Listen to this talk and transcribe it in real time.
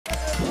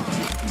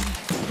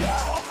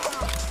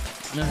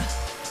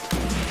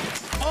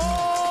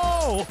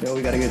Oh! Yo,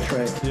 we gotta get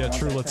Trey. Yeah,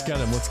 true. Let's get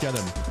him. Let's get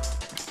him.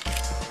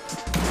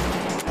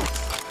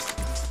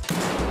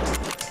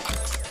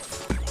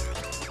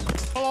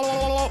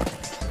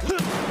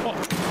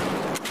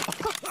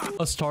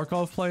 Us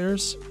Tarkov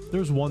players,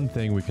 there's one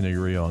thing we can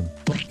agree on.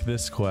 Fuck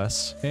this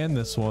quest and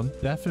this one.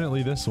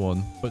 Definitely this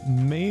one, but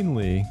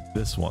mainly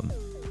this one.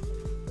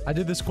 I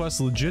did this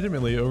quest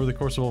legitimately over the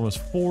course of almost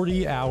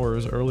 40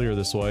 hours earlier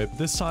this way.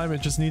 This time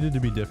it just needed to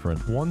be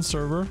different. One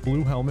server,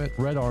 blue helmet,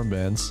 red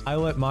armbands. I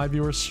let my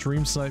viewers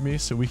stream snipe me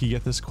so we could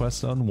get this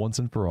quest done once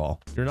and for all.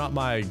 You're not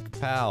my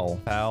pal.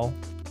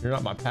 You're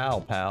not my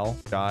pal,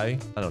 guy.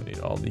 I don't need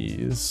all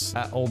these.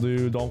 That'll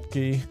do,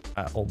 donkey.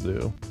 That'll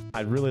do.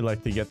 I'd really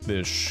like to get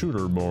this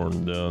shooter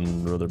born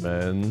done, brother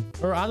man.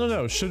 Or I don't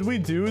know, should we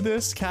do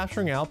this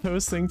capturing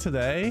outpost thing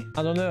today?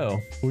 I don't know.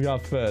 We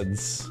got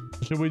feds.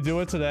 Should we do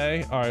it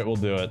today? All right, we'll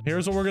do it.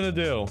 Here's what we're gonna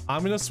do.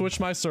 I'm gonna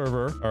switch my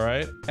server, all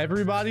right?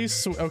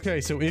 Everybody's,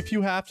 okay, so if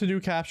you have to do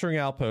capturing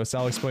outposts,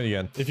 I'll explain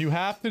again. If you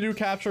have to do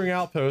capturing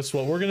outposts,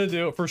 what we're gonna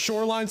do, for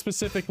Shoreline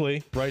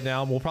specifically, right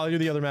now, we'll probably do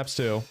the other maps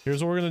too.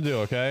 Here's what we're gonna do,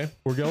 okay?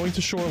 We're going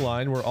to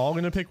Shoreline. We're all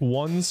gonna pick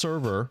one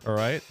server, all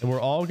right? And we're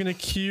all gonna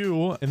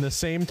queue in the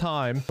same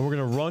time, and we're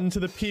gonna run to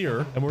the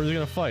pier, and we're just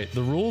gonna fight.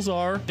 The rules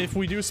are, if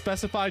we do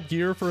specified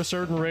gear for a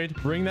certain raid,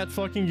 bring that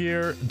fucking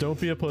gear.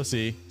 Don't be a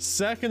pussy.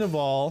 Second of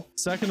all,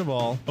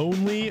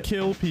 only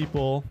kill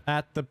people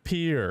at the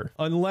pier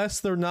unless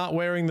they're not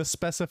wearing the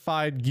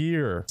specified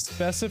gear.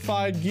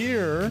 Specified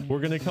gear, we're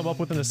gonna come up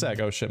with in a sec.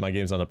 Oh shit, my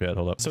game's not up yet.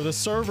 Hold up. So the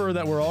server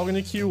that we're all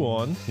gonna queue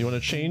on, you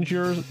want to change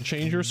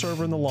your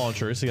server in the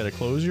launcher. So you got to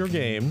close your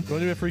game. You want to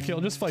do a free kill?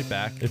 Just fight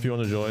back if you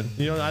want to join.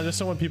 You know, I just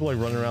don't want people like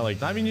running around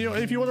like. I mean, you know,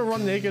 if you want to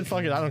run naked,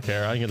 fuck it. I don't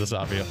care. I ain't gonna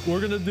stop you. We're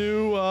gonna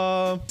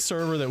do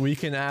server that we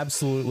can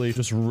absolutely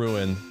just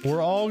ruin.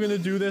 We're all gonna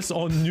do this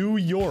on New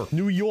York.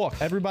 New York.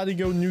 Everybody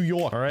go New York.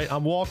 All right,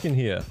 I'm walking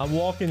here.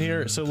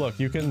 So look,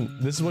 you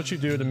can, this is what you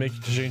do to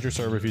change your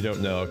server if you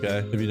don't know,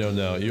 okay? If you don't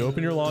know, you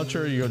open your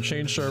launcher, you go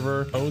change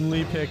server,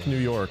 only pick New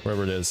York,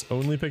 wherever it is.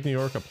 Only pick New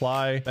York,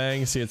 apply,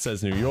 bang, see it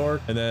says New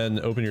York, and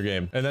then open your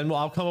game. And then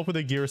I'll come up with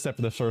a gear set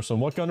for the first one.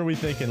 What gun are we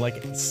thinking?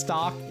 Like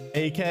stock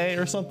AK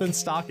or something?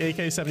 Stock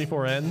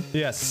AK-74N?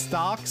 Yeah,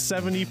 stock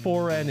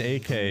 74N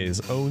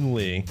AKs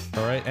only.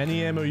 All right,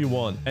 any ammo you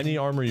want, any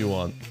armor you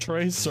want.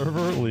 Trey's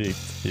server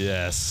leaked.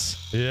 Yes.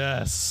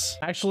 Yes.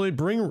 Actually,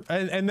 bring,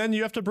 and then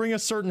you have to bring a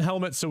certain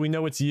helmet so we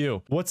know it's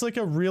you. What's like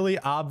a really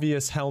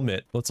obvious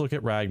helmet? Let's look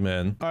at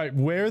Ragman. All right,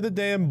 wear the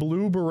damn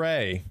blue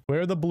beret.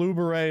 Wear the blue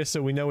beret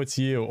so we know it's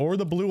you. Or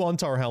the blue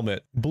Untar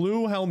helmet.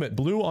 Blue helmet,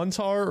 blue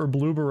Untar or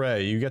blue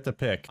beret. You get to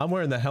pick. I'm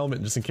wearing the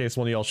helmet just in case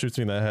one of y'all shoots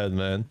me in the head,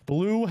 man.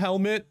 Blue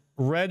helmet.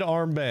 Red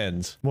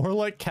armband. More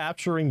like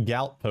capturing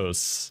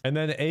outposts. And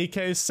then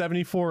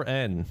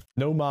AK-74N.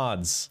 No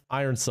mods.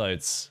 Iron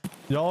sights.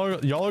 Y'all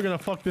are gonna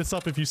fuck this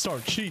up if you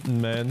start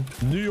cheating, man.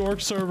 New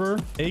York server.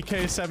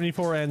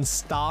 AK-74N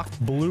stock.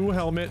 Blue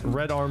helmet.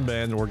 Red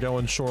armband. We're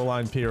going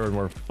Shoreline Pier and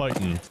we're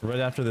fighting. Right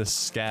after this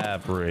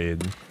scav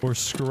raid. We're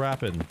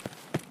scrapping.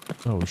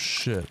 Oh,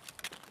 shit.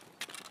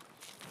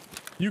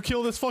 You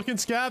kill this fucking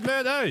scav,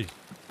 man? Hey!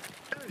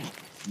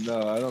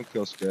 No, I don't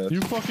kill scabs. You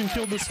fucking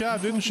killed the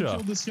scav, didn't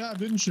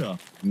you?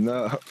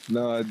 No,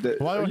 I did.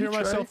 Why don't I hear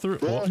myself through?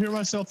 I don't hear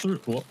myself through.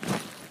 Well.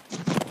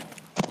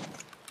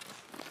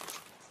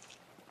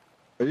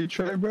 Are you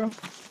Trey, bro?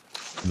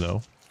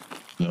 No.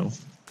 No.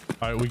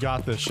 All right, we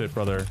got this shit,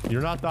 brother.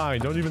 You're not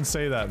dying. Don't even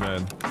say that,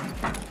 man.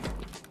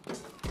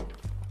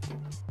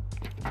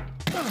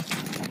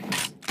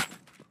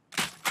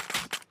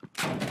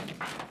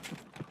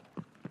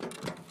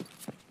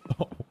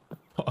 Oh,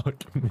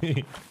 fuck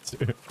me,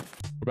 dude.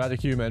 We're about to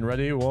queue, man.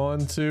 Ready?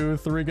 1, 2,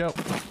 3, go.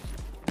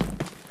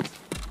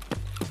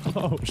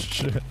 Oh,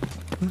 shit.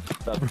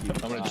 I'm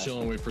gonna chill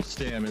and wait for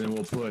Stam, and then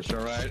we'll push,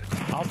 all right?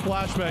 I'll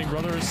flashbang,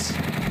 brothers.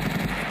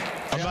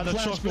 I'm about to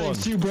chuck one.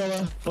 Too,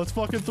 brother. Let's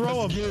fucking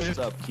throw him. What's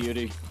up,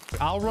 cutie?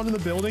 I'll run in the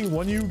building.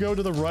 One of you go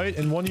to the right,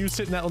 and one of you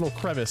sit in that little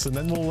crevice, and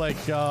then we'll like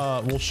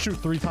we'll shoot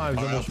 3 times,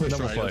 and then we'll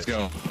play. Let's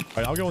go. All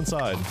right, I'll go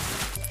inside.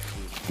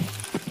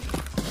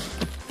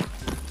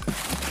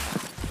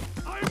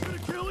 I'm gonna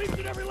kill each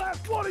and every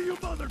last one of you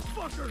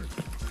motherfuckers!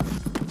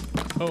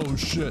 Oh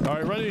shit! All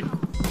right, ready?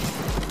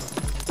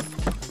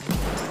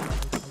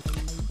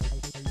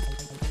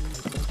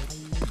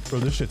 Bro,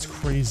 this shit's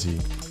crazy.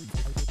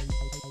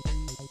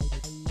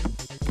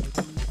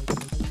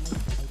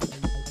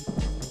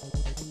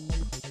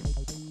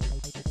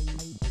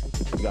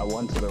 We got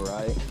one to the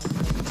right.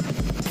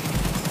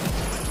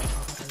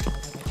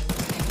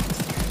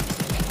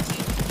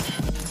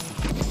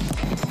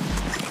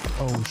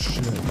 Oh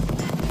shit.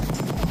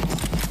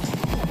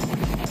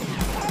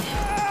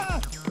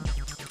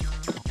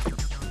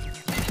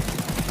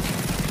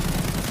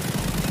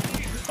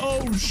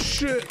 Oh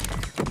shit.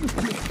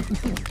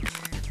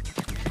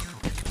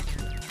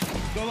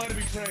 Don't let it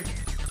be Trey.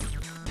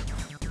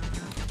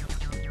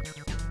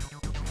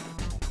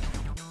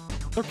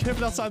 They're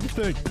camping outside the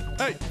thing.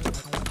 Hey.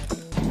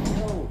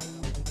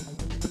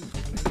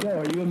 Yo,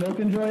 are you a milk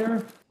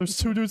enjoyer? There's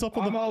two dudes up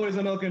on I'm always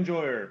a milk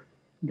enjoyer.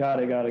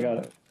 Got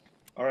it.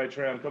 All right,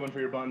 Trey, I'm coming for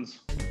your buns.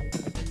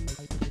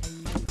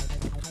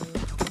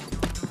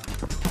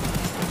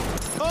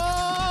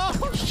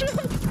 Oh shit! I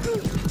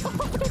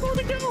don't want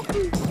to go.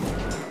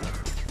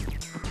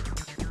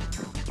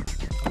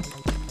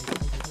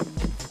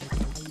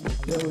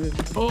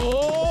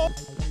 Oh!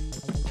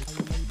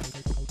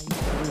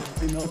 There's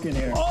free milk in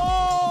here.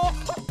 Oh!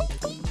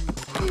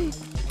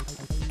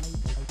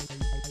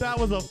 That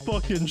was a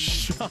fucking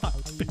shot,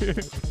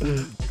 dude.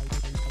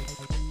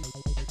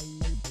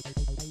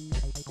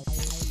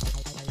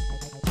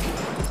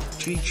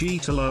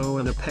 GG to low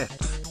and a pet.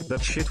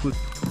 That shit would.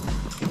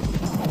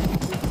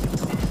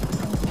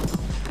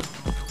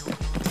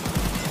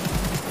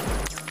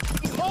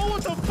 Oh,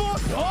 what the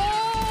fuck?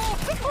 Oh!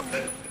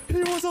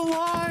 He was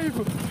alive!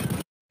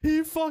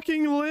 He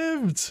fucking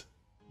lived!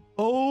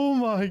 Oh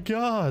my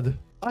god.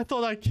 I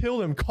thought I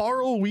killed him.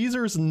 Carl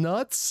Weezer's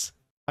nuts?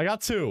 I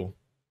got 2.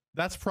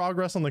 That's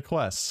progress on the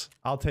quest.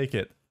 I'll take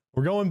it.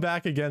 We're going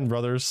back again,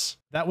 brothers.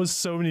 That was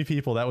so many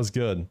people. That was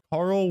good.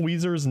 Carl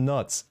Weezer's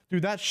nuts.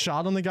 Dude, that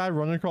shot on the guy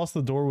running across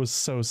the door was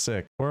so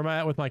sick. Where am I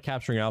at with my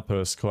capturing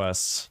outpost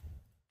quests?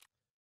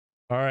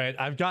 All right,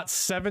 I've got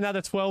 7 out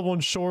of 12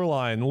 on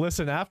Shoreline.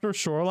 Listen, after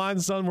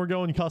Shoreline's done, we're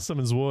going custom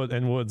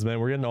and woods,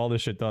 man. We're getting all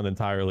this shit done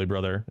entirely,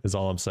 brother, is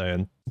all I'm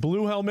saying.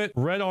 Blue helmet,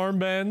 red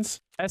armband,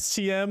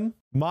 STM,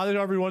 modded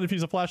everyone if you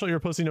use a flashlight, you're a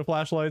pussy, no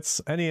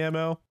flashlights, any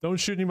ammo. Don't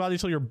shoot anybody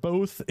till you're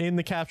both in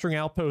the capturing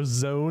outpost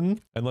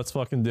zone, and let's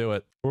fucking do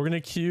it. We're gonna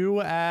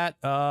queue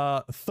at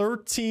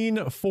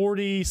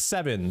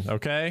 13:47,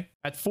 okay?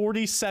 At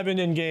 47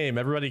 in game,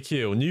 everybody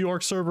queue. New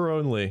York server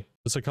only.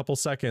 Just a couple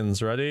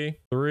seconds. Ready?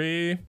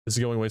 3. This is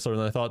going way slower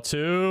than I thought.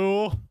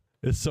 2.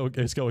 It's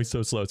going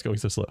so slow. It's going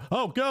so slow.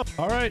 Oh, go!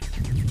 All right.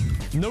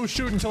 No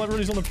shoot until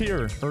everybody's on the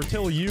pier, or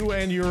till you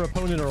and your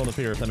opponent are on the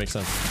pier, if that makes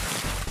sense.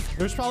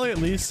 There's probably at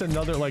least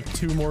another like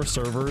 2 more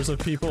servers of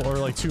people, or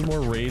like 2 more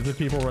raids of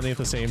people running at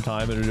the same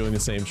time that are doing the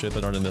same shit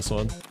that aren't in this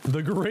one.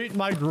 The Great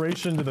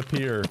Migration to the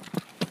pier.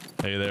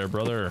 Hey there,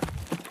 brother.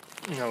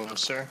 Hello,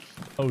 sir.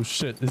 Oh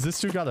shit! Is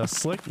this dude got a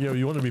slick? Yo,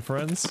 you want to be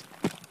friends?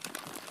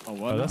 Oh,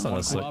 what? Oh, that's not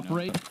a slick.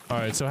 Cooperate? All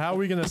right, so how are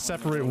we gonna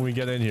separate when we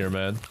get in here,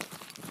 man?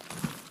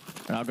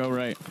 I'll go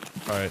right.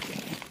 All right,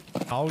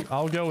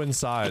 I'll go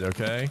inside,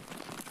 okay?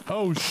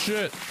 Oh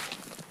shit!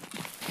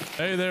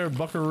 Hey there,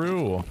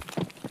 buckaroo.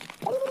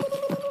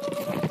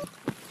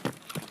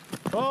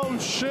 Oh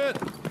shit!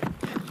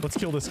 Let's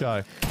kill this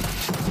guy.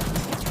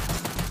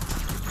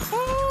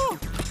 Oh!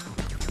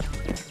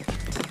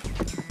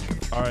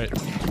 All right.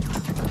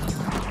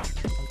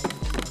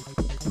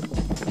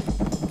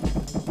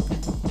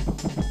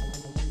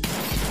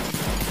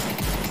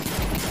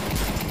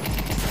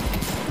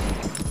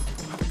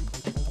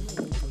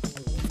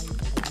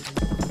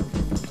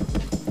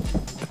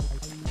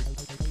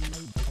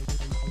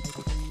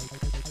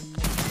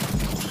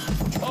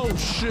 Oh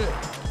shit!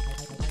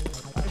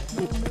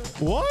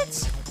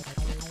 What?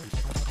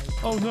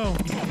 Oh no!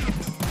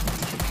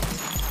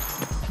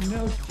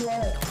 No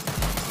sweat.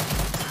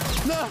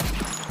 No!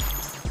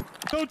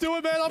 Don't do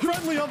it, man! I'm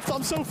friendly!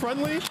 I'm so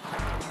friendly!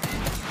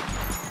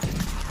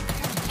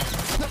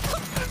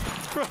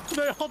 Bro,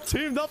 they all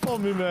teamed up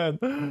on me,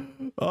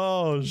 man!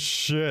 Oh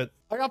shit!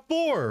 I got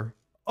 4!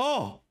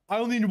 Oh! I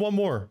only need 1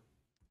 more.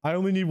 I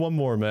only need 1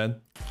 more,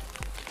 man.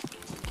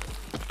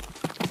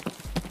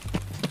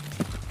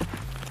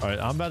 Alright,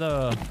 I'm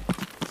about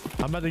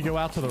to go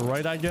out to the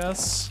right, I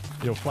guess.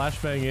 Yo,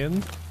 flashbang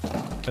in.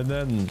 And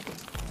then...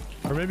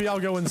 Or maybe I'll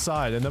go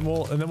inside, and then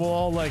we'll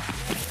all, like...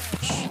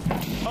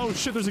 Oh,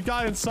 shit, there's a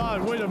guy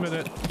inside. Wait a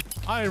minute.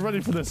 I ain't ready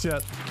for this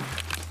yet.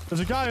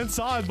 There's a guy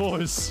inside,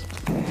 boys.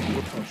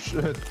 Oh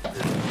shit.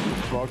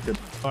 Fuck it.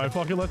 Alright,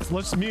 fuck it.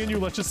 Let's me and you,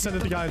 let's just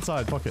send the guy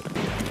inside. Fuck it.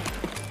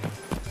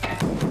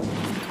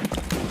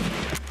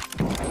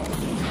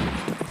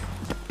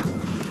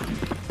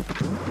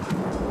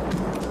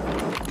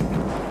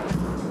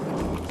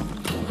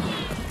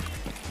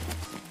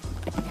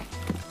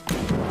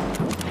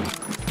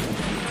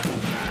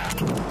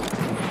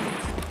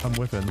 I'm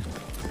whipping.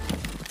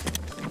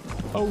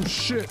 Oh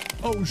shit!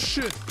 Oh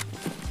shit!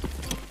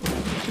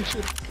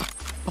 Shit.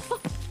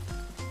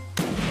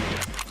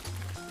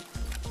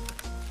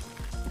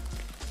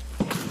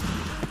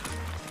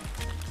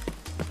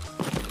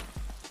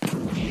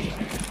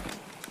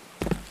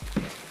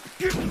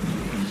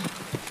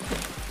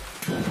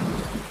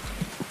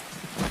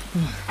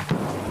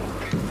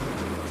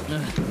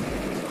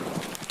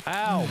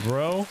 Ow,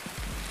 bro.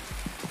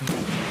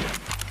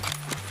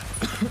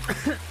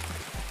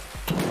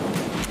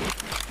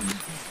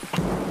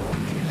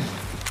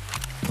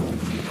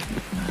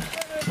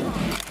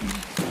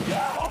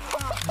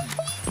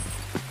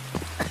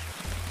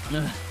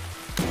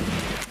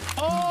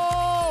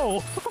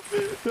 Oh!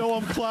 Yo,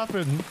 I'm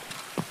clapping.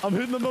 I'm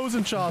hitting the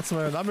Mosin shots,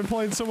 man. I've been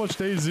playing so much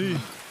DayZ.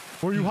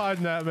 Where you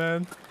hiding at,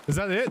 man? Is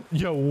that it?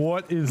 Yo,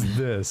 what is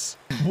this?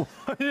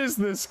 What is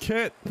this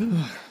kit?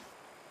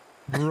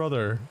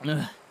 Brother.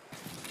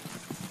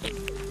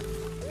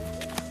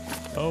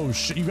 Oh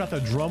shit, you got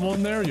the drum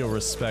on there? Yo,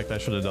 respect. I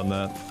should have done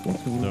that.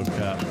 No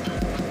cap.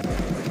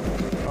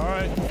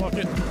 Alright, fuck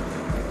it.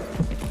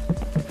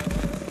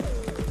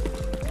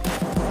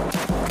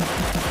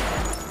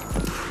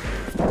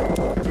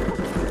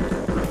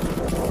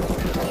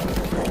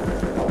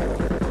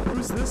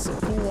 Who's this? A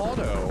full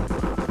auto.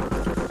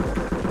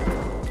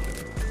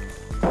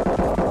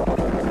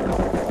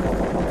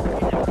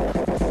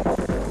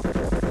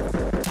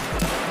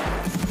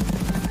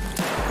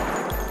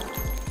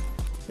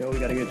 Yo, we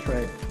gotta get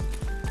Trey.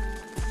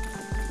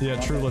 Yeah,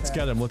 true. Let's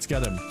get him. Let's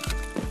get him.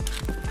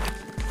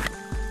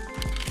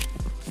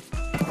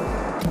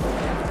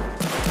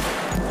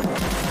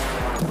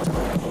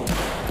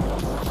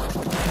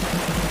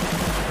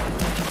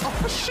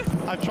 Oh shit!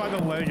 I tried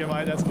to leg him. I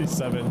had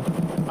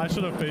SP7. I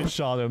should have face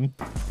shot him.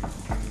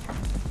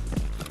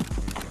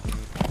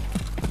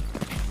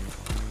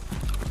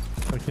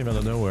 That came out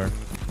of nowhere.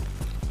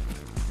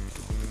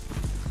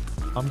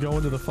 I'm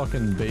going to the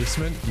fucking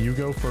basement. You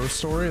go first,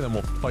 Story, and then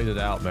we'll fight it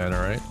out, man,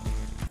 alright?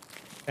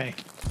 Hey.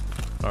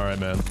 Alright,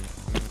 man.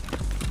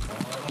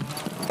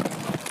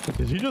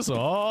 Did you just...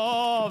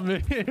 Oh,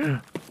 me!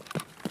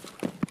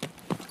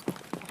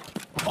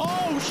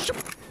 Oh, shit!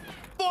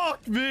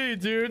 Fuck me,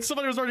 dude!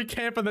 Somebody was already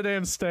camping the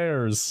damn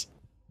stairs.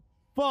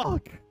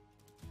 Fuck!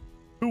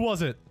 Who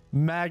was it?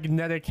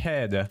 Magnetic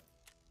head.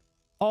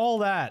 All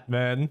that,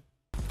 man.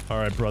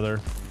 Alright,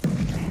 brother.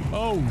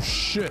 Oh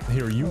shit!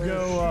 Here, you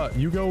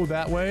go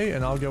that way,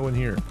 and I'll go in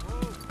here.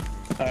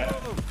 Alright.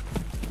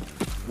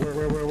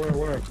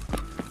 Where?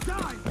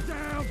 Die,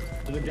 damn!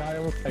 There's a guy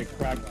over like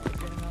crack.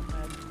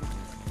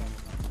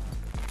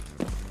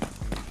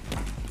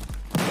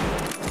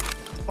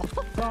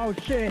 Oh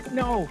shit,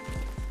 no!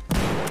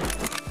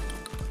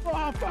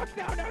 Oh fuck,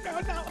 no.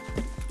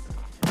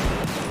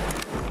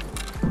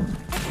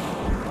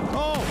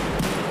 Oh!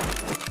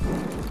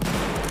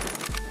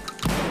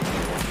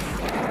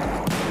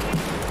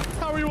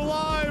 How are you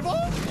alive?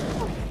 Oh!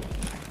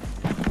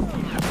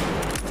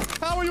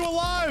 How are you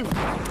alive?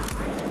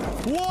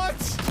 What?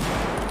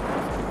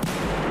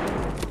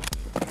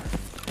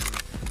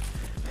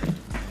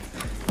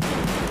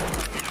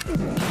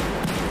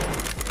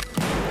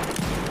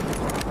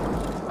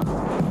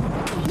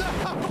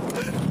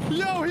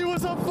 Yo, he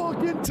was a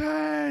fucking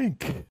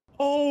tank!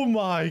 Oh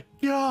my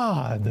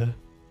god!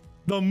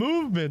 The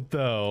movement,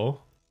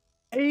 though.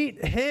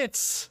 8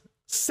 hits!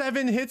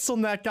 7 hits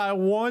on that guy.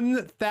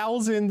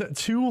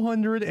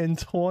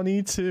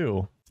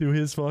 1,222 to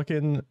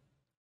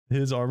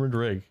his armored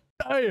rig.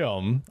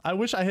 Damn! I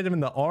wish I hit him in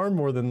the arm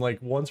more than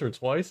like once or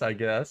twice, I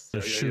guess.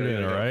 Just shoot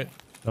in, alright?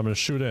 I'm gonna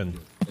shoot in.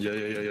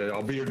 Yeah.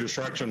 I'll be your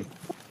distraction.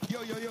 Yo.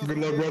 Good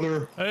luck,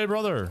 brother. Hey,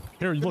 brother.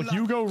 Here, look,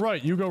 you go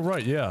right,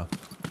 yeah.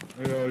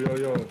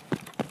 Yo.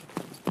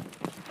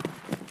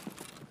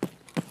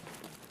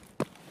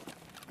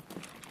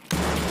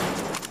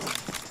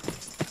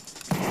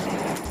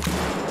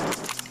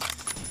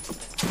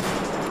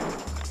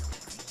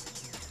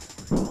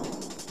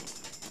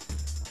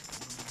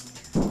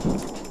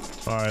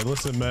 Alright,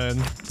 listen, man.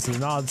 It's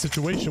an odd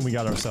situation we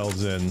got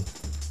ourselves in.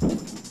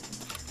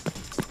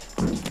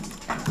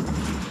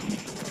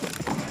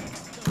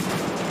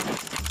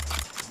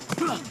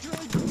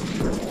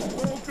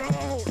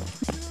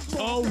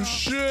 Oh,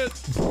 shit!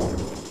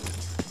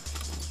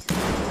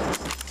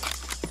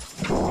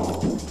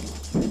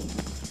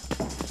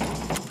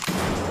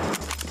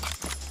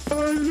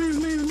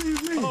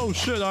 Leave me. Oh,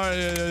 shit. Alright,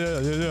 yeah.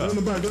 Go in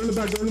the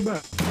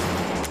back.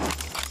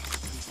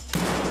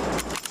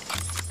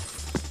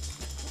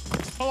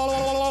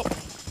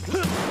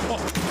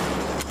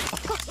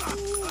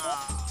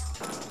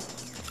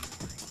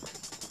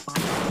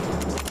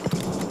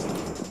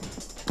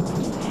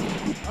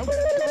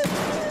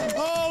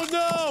 Oh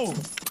no!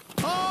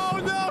 Oh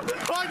no!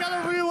 I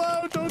gotta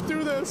reload! Don't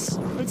do this!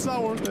 It's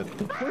not worth it.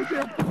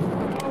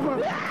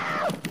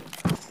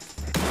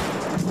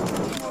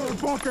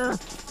 Motherfucker!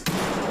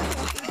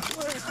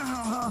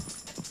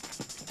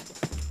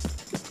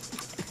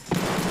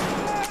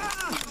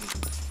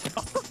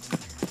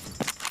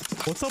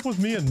 What's up with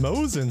me and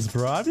Mosins,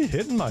 bro? I be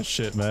hitting my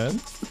shit, man.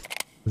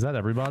 Is that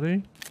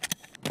everybody?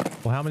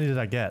 Well, how many did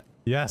I get?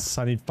 Yes,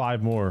 I need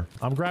 5 more.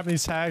 I'm grabbing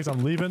these tags,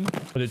 I'm leaving,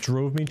 but it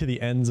drove me to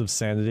the ends of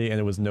sanity and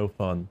it was no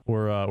fun.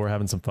 We're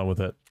having some fun with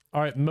it.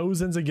 All right,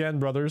 Mosins again,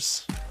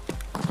 brothers.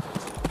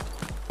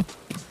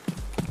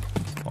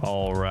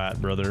 All right,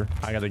 brother.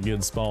 I got a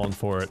good spawn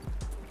for it.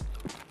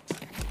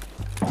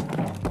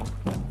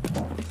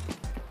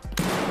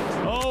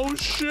 Oh,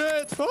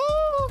 shit!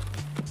 Oh!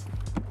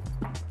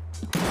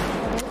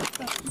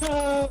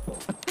 No!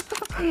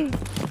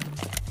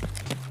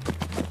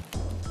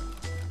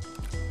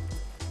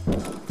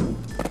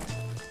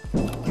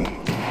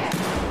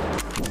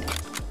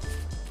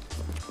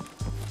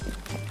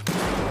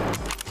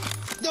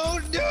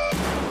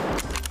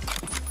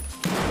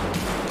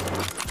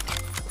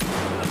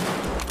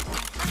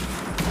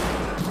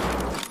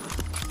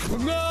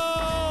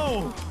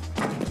 No!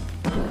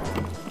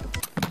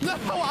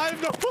 No, I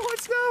have no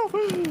bullets, no!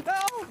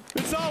 No!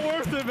 It's not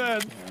worth it,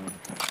 man!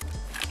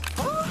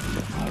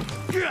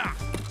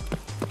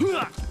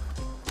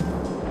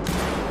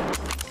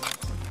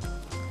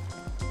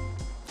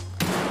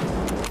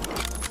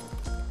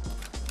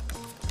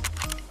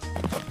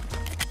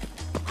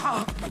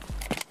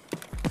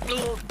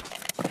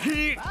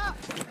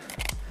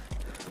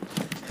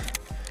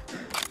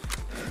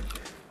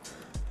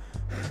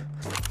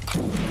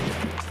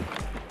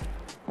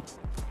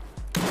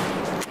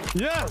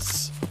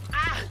 Yes!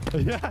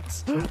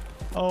 Yes!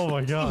 Oh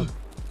my god.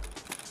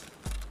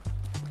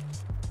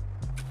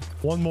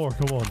 One more,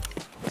 come on.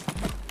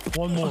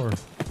 One more.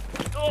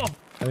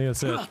 I think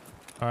that's it.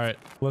 Alright,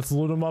 let's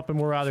loot them up and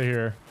we're out of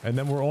here. And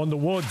then we're on the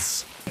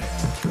woods.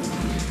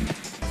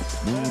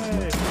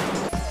 Hey.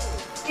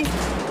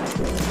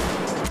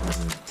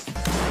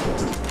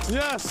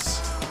 Yes!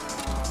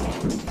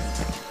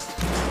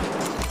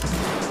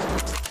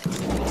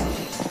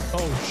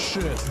 Oh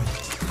shit.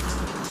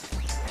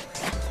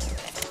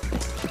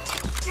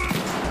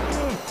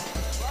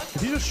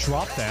 Did he just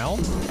drop down?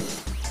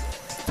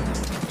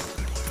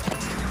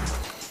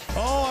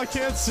 Oh, I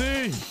can't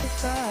see.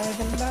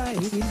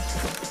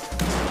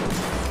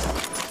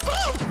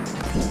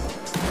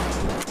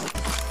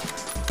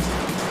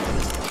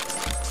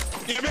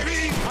 Yeah,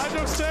 baby! I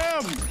know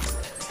Sam!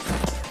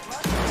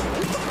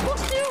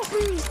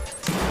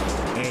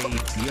 Hey,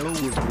 yo,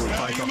 will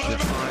fight up the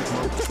 5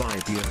 months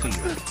vibe here.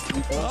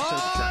 Also,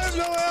 I have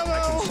no ammo! I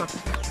can suck.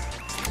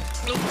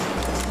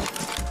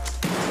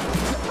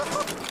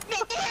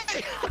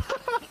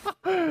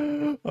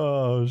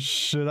 Oh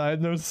shit, I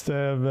had no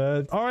stab,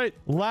 man. All right,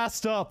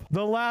 last up,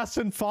 the last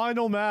and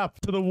final map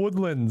to the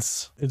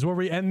woodlands is where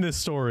we end this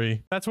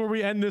story. That's where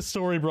we end this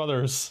story,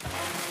 brothers.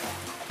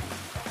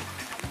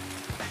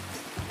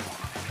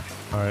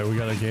 All right, we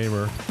got a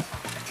gamer.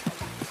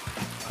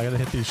 I gotta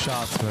hit these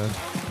shots, man.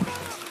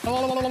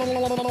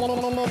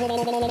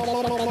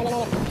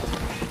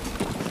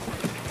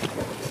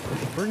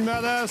 Bring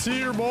that ass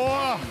here,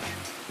 boy.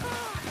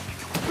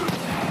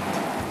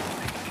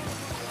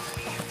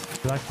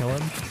 Did I kill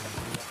him?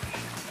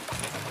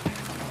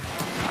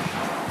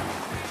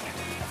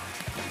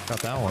 Got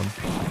that one.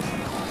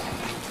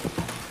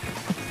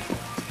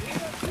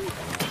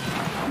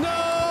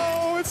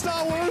 No, it's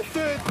not worth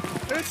it.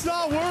 It's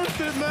not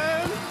worth it,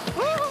 man.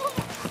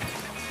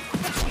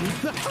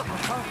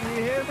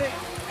 You hear me?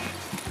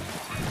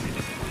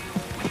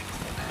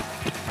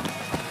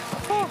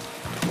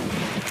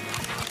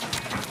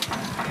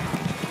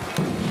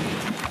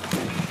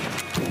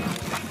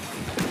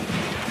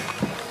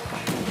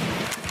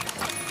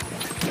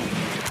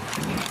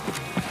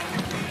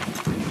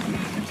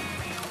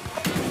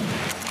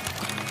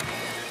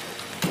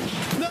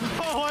 No,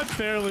 I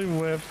barely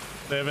whipped.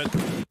 Damn it.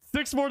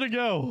 6 more to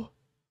go.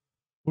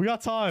 We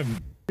got time.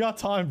 We got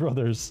time,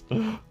 brothers.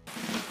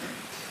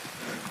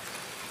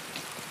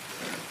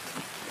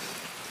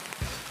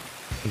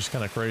 It's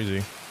kind of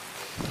crazy.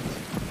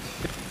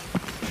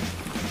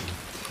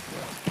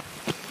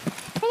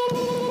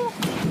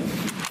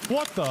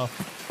 What the?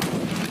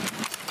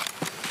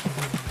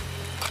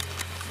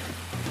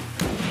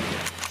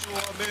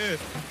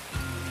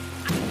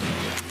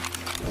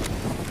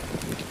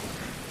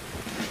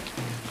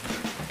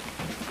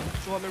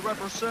 Let me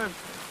represent.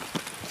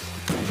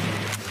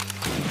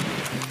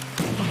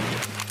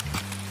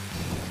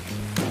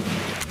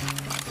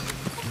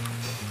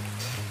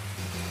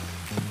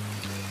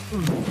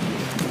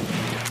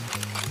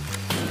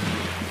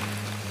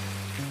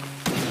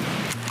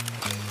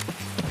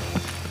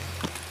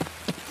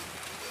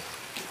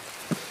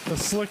 The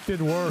slick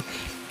did work.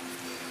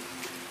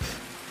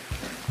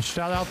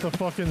 Shout out the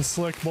fucking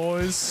slick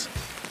boys.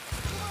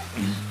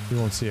 You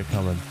won't see it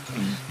coming.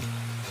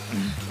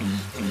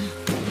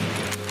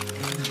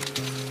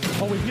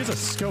 Oh wait, he has a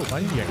scope.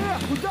 I need to get.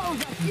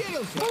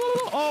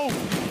 Oh!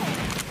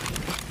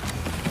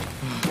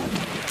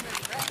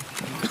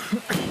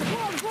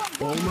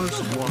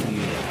 Almost 1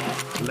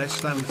 year. Less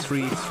than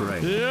 3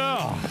 threads.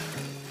 Yeah.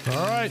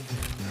 All right.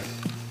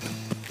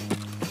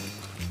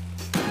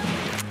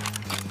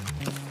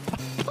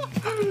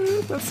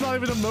 That's not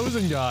even a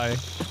Mosin guy.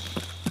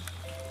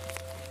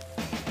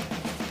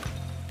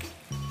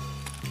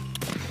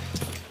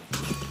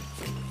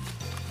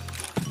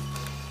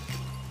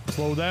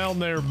 Slow down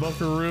there,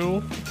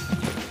 buckaroo.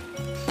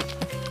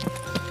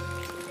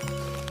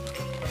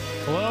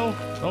 Hello?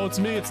 Oh, it's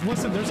me.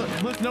 Listen, there's a...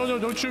 No,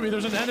 don't shoot me.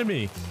 There's an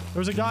enemy.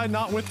 There's a guy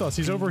not with us.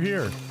 He's over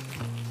here.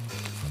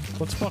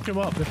 Let's fuck him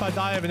up. If I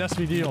die, I have an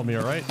SVD on me,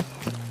 alright?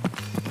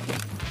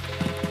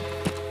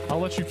 I'll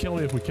let you kill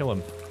me if we kill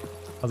him.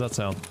 How's that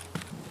sound?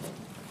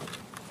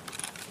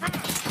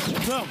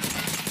 No!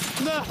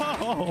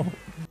 No!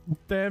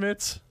 Damn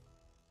it.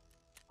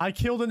 I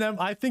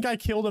think I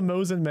killed a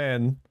Mosin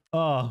man.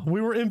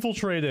 We were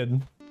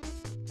infiltrated.